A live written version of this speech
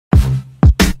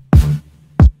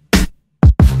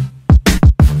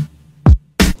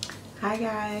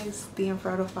guys,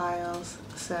 TheInfertileFiles.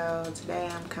 So today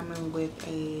I'm coming with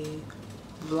a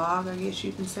vlog, I guess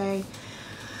you can say.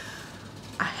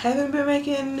 I haven't been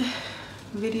making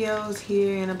videos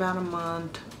here in about a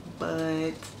month,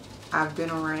 but I've been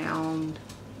around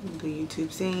the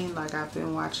YouTube scene. Like, I've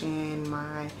been watching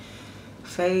my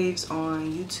faves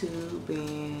on YouTube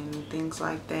and things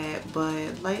like that,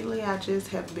 but lately I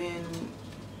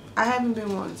haven't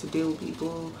been wanting to deal with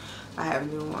people. I haven't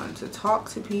been wanting to talk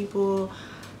to people.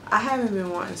 I haven't been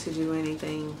wanting to do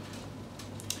anything.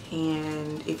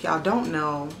 And if y'all don't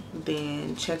know,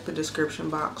 then check the description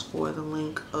box for the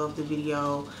link of the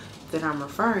video that I'm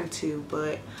referring to.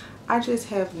 But I just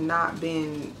have not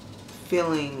been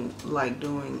feeling like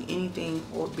doing anything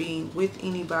or being with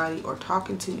anybody or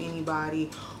talking to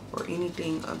anybody or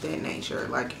anything of that nature.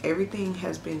 Like, everything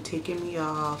has been ticking me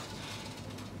off.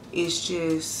 It's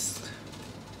just,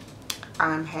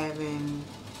 I'm having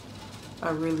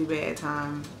a really bad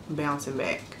time bouncing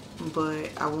back. But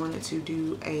I wanted to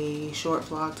do a short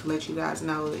vlog to let you guys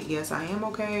know that yes, I am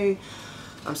okay.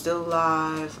 I'm still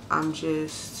alive. I'm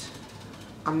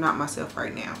not myself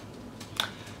right now.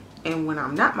 And when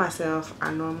I'm not myself,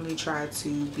 I normally try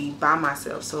to be by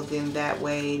myself, so then that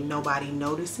way nobody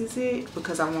notices it,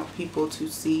 because I want people to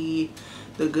see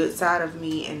the good side of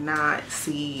me and not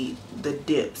see the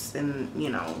dips and, you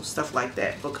know, stuff like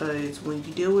that. Because when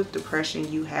you deal with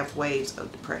depression, you have waves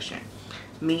of depression.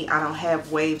 Me, I don't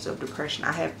have waves of depression.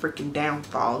 I have freaking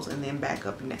downfalls and then back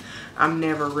up and down. I'm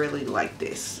never really like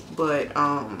this. But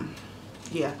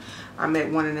yeah, I'm at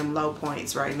one of them low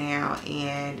points right now,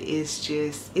 and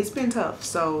it's been tough.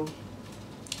 So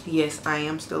yes, I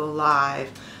am still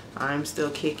alive. I'm still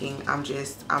kicking.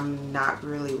 I'm not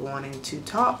really wanting to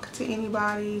talk to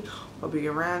anybody or be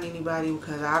around anybody,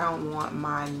 because I don't want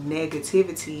my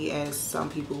negativity, as some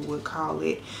people would call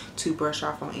it, to brush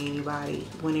off on anybody,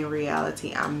 when in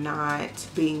reality I'm not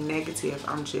being negative.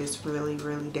 I'm just really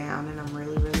down, and I'm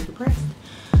really depressed.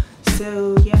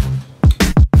 So yeah.